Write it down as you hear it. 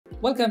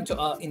Welcome to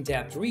our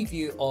in-depth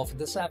review of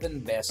the 7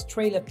 best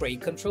trailer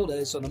brake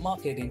controllers on the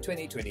market in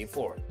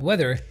 2024.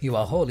 Whether you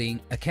are hauling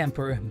a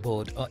camper,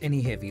 boat or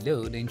any heavy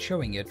load,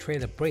 ensuring your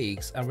trailer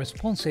brakes are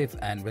responsive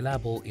and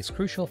reliable is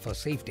crucial for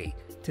safety.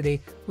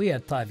 Today, we are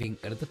diving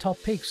into the top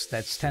picks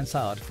that stands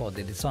out for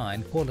their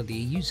design,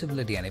 quality,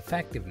 usability and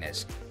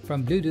effectiveness.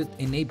 From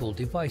Bluetooth-enabled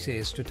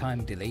devices to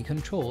time delay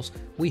controls,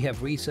 we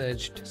have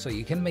researched so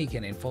you can make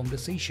an informed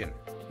decision.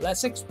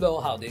 Let's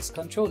explore how these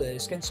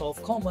controllers can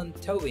solve common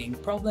towing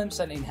problems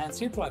and enhance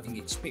your driving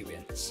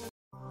experience.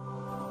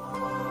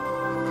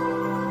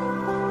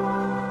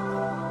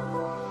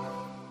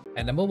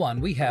 At number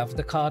 1, we have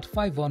the CURT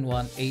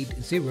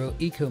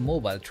 51180 Eco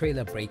Mobile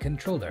Trailer Brake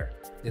Controller.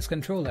 This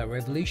controller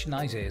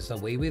revolutionizes the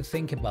way we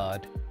think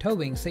about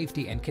towing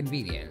safety and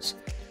convenience.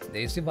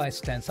 This device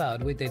stands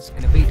out with its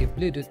innovative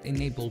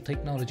Bluetooth-enabled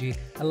technology,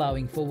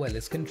 allowing for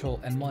wireless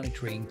control and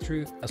monitoring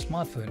through a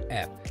smartphone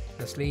app.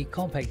 The sleek,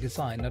 compact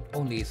design not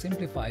only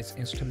simplifies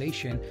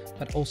installation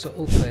but also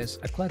offers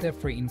a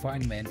clutter-free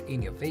environment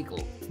in your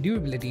vehicle.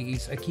 Durability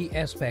is a key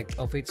aspect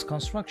of its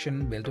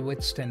construction, built to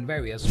withstand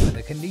various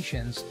weather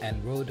conditions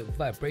and road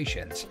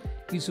vibrations.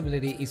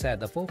 Usability is at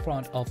the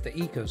forefront of the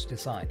Eco's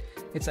design.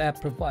 Its app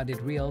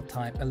provided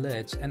real-time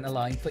alerts and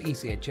allowing for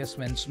easy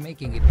adjustments,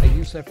 making it a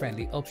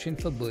user-friendly option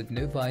for both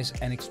novice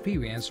and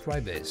experienced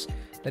drivers.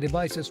 The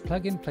device's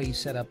plug-and-play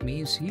setup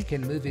means you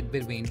can move it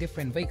between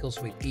different vehicles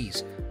with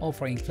ease,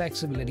 offering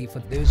flexibility for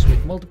those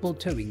with multiple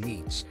towing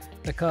needs.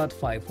 The CURT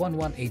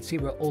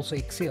 51180 also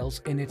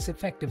excels in its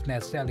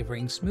effectiveness,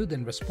 delivering smooth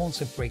and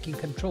responsive braking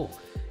control.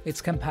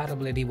 Its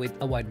compatibility with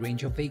a wide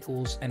range of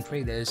vehicles and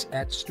trailers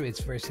adds to its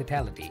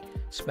versatility.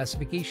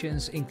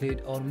 Specifications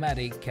include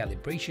automatic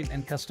calibration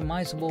and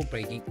customizable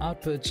braking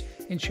outputs,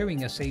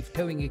 ensuring a safe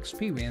towing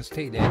experience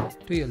tailored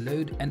to your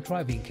load and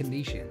driving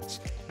conditions.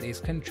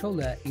 This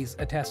controller is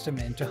a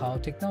testament to how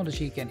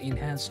technology can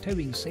enhance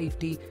towing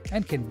safety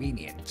and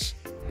convenience.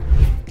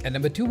 At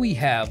number 2, we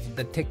have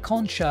the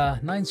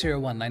Tekonsha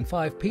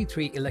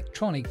 90195P3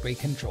 Electronic Brake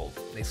Control.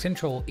 This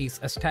control is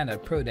a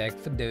standard product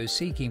for those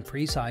seeking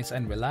precise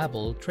and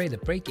reliable trailer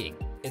braking.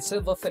 Its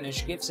silver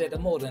finish gives it a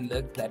modern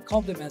look that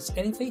complements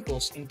any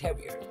vehicle's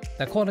interior.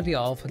 The quality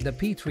of the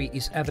P3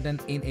 is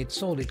evident in its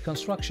solid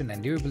construction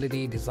and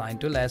durability,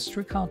 designed to last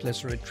through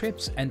countless road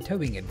trips and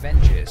towing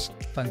adventures.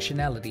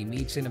 Functionality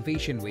meets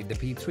innovation with the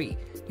P3.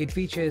 It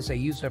features a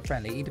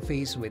user-friendly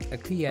interface with a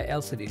clear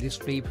LCD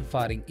display,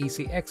 providing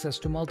easy access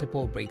to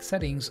multiple brake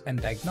settings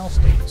and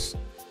diagnostics.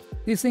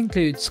 This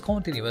includes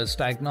continuous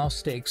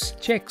diagnostics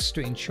checks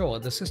to ensure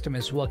the system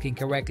is working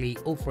correctly,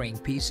 offering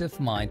peace of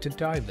mind to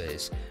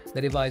drivers.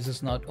 The device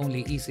is not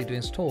only easy to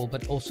install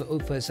but also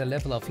offers a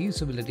level of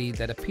usability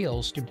that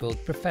appeals to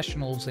both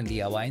professionals and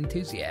DIY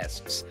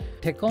enthusiasts.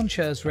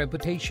 Tekonsha's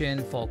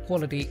reputation for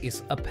quality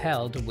is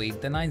upheld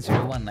with the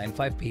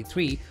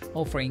 90195P3,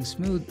 offering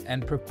smooth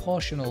and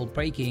proportional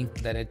braking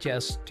that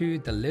adjusts to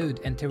the load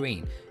and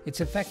terrain. Its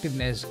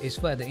effectiveness is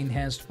further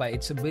enhanced by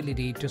its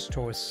ability to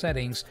store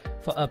settings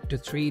for up to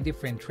 3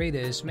 different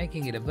trailers,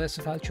 making it a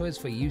versatile choice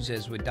for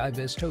users with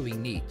diverse towing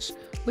needs.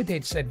 With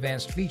its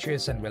advanced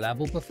features and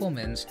reliable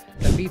performance,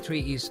 the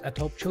P3 is a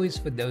top choice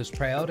for those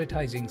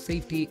prioritizing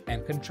safety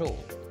and control.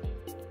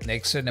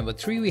 Next, at number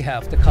 3, we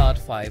have the CURT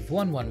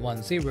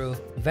 51110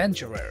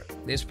 Venturer.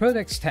 This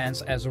product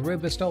stands as a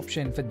robust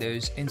option for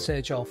those in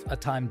search of a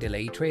time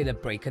delay trailer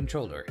brake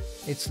controller.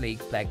 Its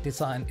sleek black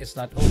design is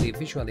not only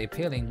visually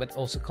appealing but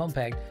also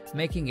compact,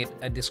 making it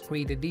a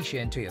discreet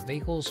addition to your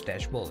vehicle's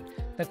dashboard.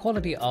 The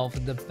quality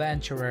of the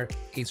Venturer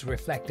is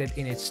reflected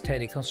in its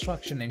sturdy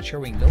construction,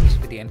 ensuring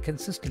longevity and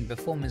consistent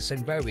performance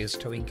in various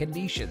towing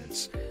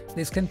conditions.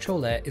 This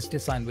controller is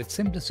designed with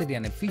simplicity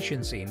and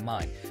efficiency in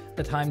mind.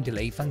 The time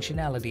delay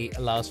functionality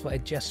allows for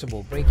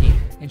adjustable braking,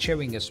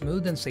 ensuring a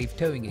smooth and safe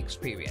towing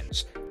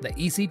experience. The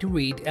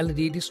easy-to-read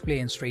LED display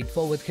and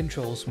straightforward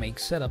controls make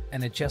setup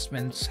and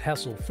adjustments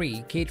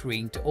hassle-free,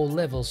 catering to all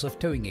levels of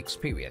towing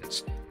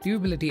experience.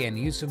 Durability and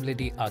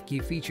usability are key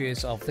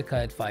features of the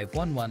CURT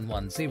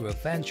 51110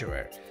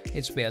 Venturer.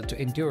 It's built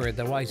to endure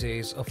the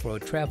rises of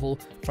road travel,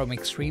 from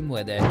extreme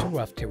weather to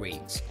rough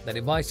terrains. The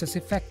device's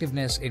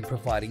effectiveness in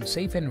providing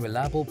safe and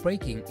reliable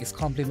braking is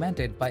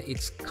complemented by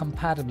its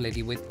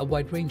compatibility with a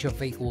wide range of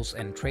vehicles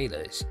and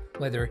trailers.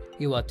 Whether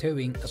you are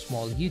towing a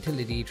small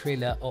utility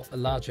trailer or a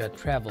larger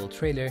travel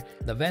trailer,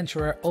 the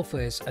Venturer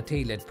offers a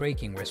tailored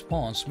braking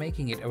response,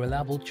 making it a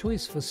reliable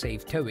choice for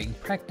safe towing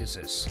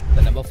practices.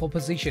 The number 4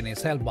 position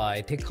is held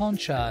by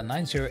Tekonsha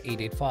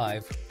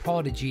 90885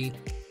 Prodigy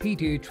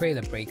P2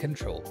 Trailer Brake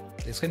Control.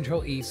 This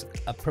control is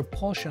a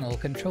proportional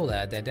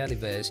controller that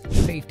delivers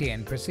safety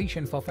and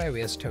precision for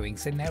various towing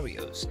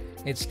scenarios.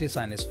 Its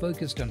design is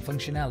focused on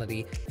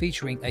functionality,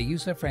 featuring a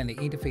user-friendly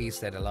interface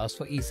that allows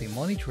for easy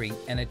monitoring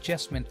and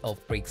adjustment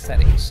of brake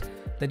settings.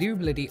 The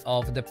durability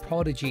of the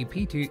Prodigy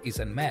P2 is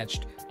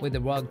unmatched, with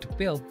a rugged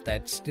build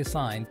that's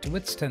designed to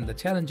withstand the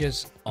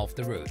challenges of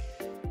the road.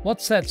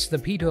 What sets the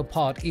P2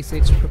 apart is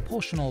its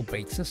proportional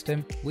brake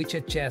system, which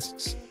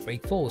adjusts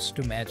brake force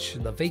to match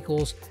the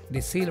vehicle's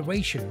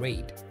deceleration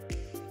rate.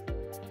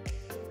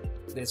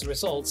 This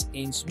results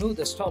in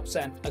smoother stops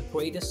and a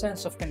greater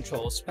sense of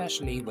control,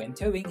 especially when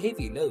towing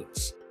heavy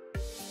loads.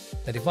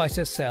 The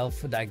device's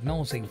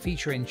self-diagnosing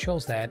feature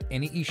ensures that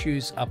any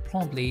issues are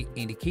promptly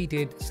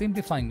indicated,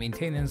 simplifying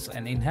maintenance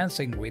and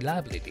enhancing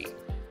reliability.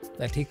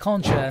 The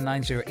Tekonsha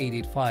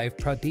 90885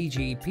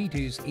 Prodigy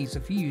P2's ease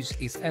of use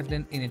is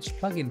evident in its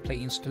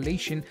plug-and-play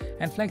installation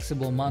and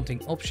flexible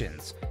mounting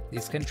options.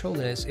 This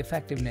controller's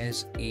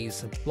effectiveness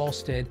is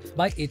bolstered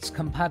by its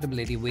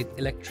compatibility with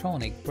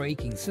electronic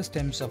braking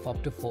systems of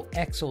up to 4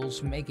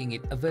 axles, making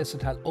it a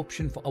versatile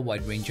option for a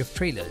wide range of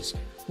trailers.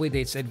 With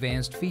its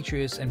advanced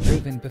features and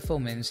proven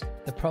performance,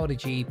 the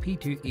Prodigy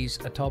P2 is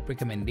a top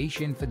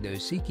recommendation for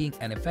those seeking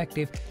an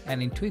effective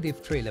and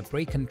intuitive trailer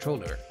brake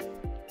controller.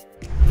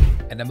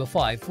 At number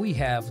 5, we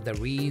have the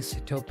Reese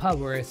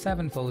Towpower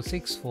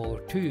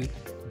 74642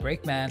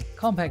 Brakeman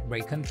compact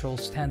brake control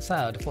stands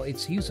out for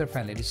its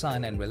user-friendly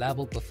design and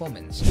reliable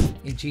performance.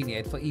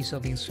 Engineered for ease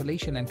of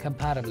installation and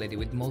compatibility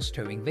with most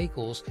towing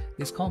vehicles,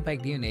 this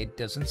compact unit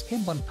doesn't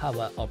skimp on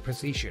power or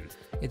precision.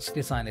 Its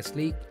design is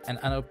sleek and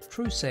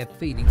unobtrusive,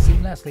 fitting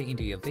seamlessly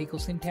into your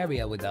vehicle's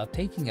interior without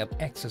taking up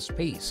excess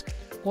space.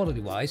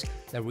 Quality-wise,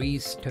 the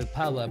Reese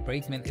Towpower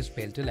Brakeman is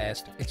built to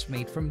last. It's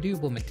made from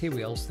durable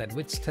materials that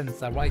withstand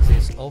the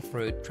rises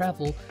off-road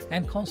travel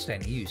and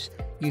constant use.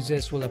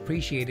 Users will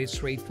appreciate its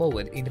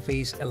straightforward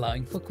interface,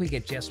 allowing for quick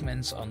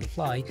adjustments on the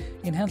fly,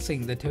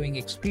 enhancing the towing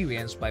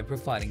experience by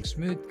providing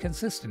smooth,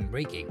 consistent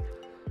braking.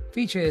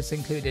 Features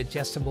include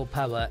adjustable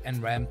power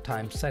and ramp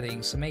time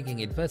settings, making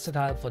it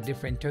versatile for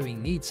different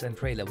towing needs and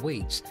trailer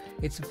weights.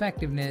 Its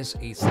effectiveness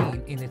is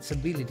seen in its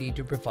ability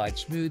to provide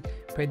smooth,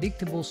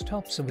 predictable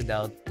stops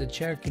without the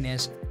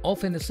jerkiness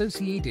often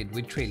associated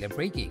with trailer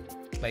braking.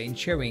 By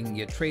ensuring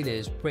your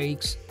trailer's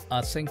brakes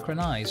are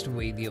synchronized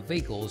with your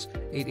vehicles,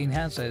 it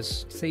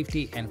enhances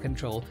safety and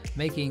control,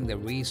 making the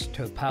Reese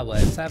Towpower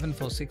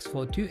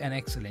 74642 an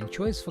excellent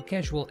choice for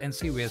casual and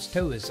serious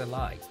towers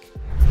alike.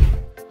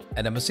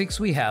 At number 6,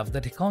 we have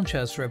the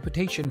Tekonsha's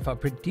reputation for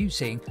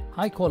producing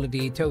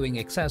high-quality towing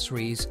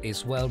accessories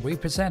is well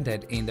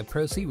represented in the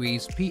Pro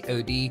Series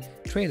POD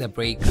trailer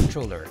brake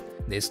controller.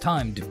 This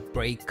timed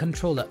brake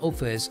controller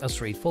offers a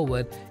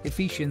straightforward,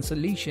 efficient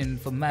solution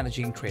for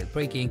managing trail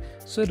braking,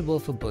 suitable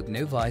for both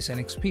novice and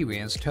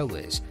experienced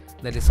towers.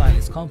 The design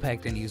is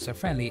compact and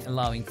user-friendly,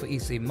 allowing for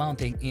easy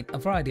mounting in a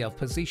variety of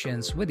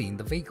positions within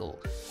the vehicle.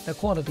 The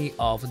quality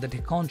of the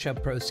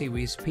Tekonsha Pro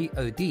Series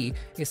POD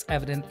is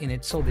evident in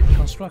its solid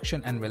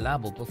construction and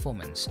reliable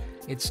performance.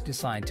 It's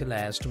designed to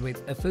last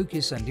with a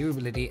focus on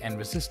durability and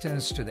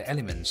resistance to the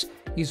elements.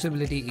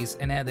 Usability is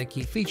another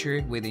key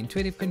feature, with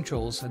intuitive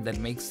controls that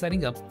make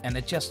setting up and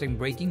adjusting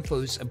braking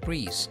force a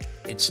breeze.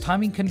 Its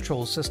timing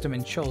control system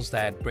ensures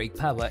that brake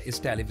power is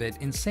delivered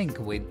in sync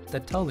with the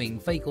towing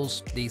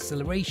vehicle's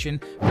deceleration,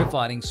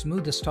 providing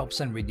smoother stops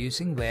and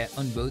reducing wear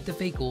on both the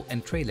vehicle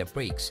and trailer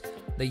brakes.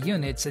 The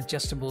unit's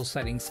adjustable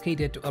settings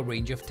cater to a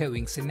range of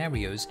towing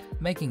scenarios,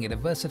 making it a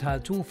versatile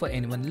tool for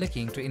anyone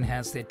looking to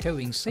enhance their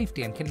towing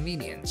safety and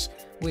convenience.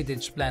 With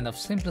its blend of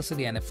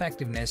simplicity and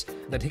effectiveness,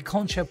 the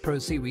Tekonsha Pro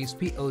Series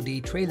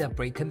POD trailer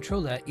brake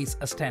controller is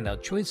a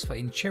standout choice for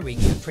ensuring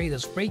your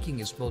trailer's braking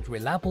is both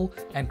reliable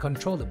and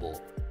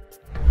controllable.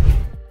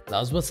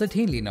 Last but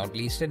certainly not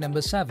least, at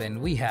number 7,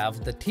 we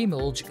have the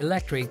Timilge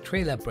electric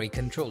trailer brake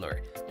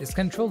controller. This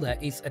controller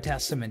is a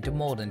testament to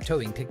modern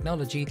towing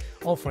technology,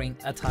 offering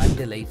a time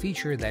delay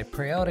feature that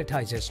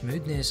prioritizes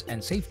smoothness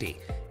and safety.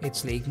 Its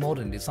sleek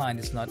modern design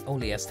is not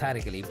only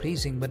aesthetically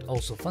pleasing but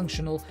also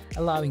functional,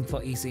 allowing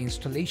for easy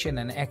installation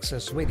and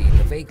access within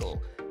the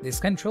vehicle. This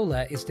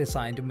controller is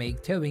designed to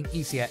make towing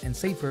easier and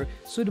safer,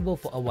 suitable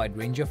for a wide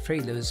range of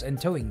trailers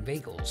and towing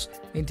vehicles.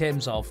 In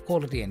terms of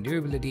quality and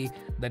durability,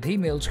 the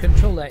Timilge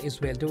controller is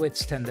built to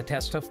withstand the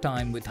test of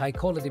time with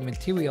high-quality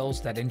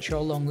materials that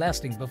ensure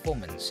long-lasting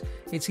performance.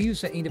 Its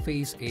user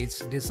interface is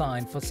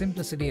designed for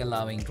simplicity,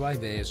 allowing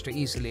drivers to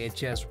easily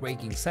adjust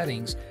braking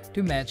settings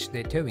to match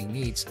their towing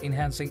needs,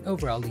 enhancing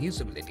overall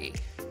usability.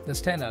 The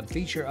standout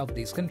feature of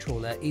this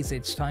controller is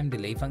its time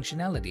delay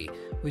functionality,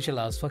 which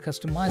allows for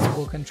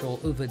customizable control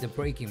over the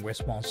braking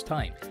response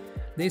time.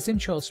 This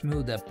ensures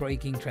smoother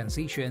braking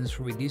transitions,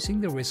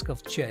 reducing the risk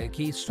of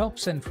jerky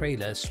stops and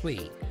trailer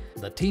sway.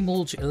 The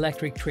Timilge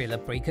electric trailer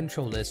brake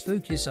controller's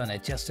focus on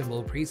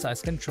adjustable,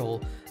 precise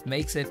control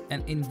makes it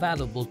an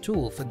invaluable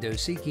tool for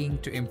those seeking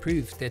to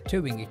improve their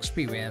towing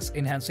experience,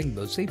 enhancing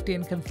both safety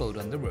and comfort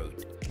on the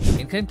road.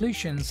 In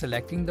conclusion,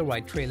 selecting the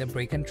right trailer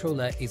brake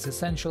controller is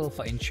essential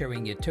for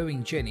ensuring your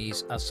towing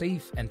journeys are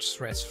safe and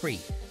stress-free.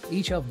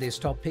 Each of these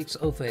top picks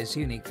offers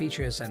unique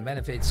features and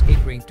benefits,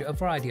 catering to a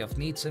variety of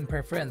needs and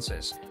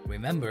preferences.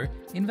 Remember,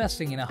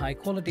 investing in a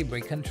high-quality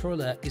brake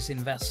controller is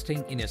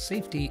investing in your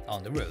safety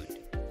on the road.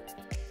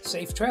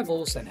 Safe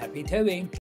travels and happy towing!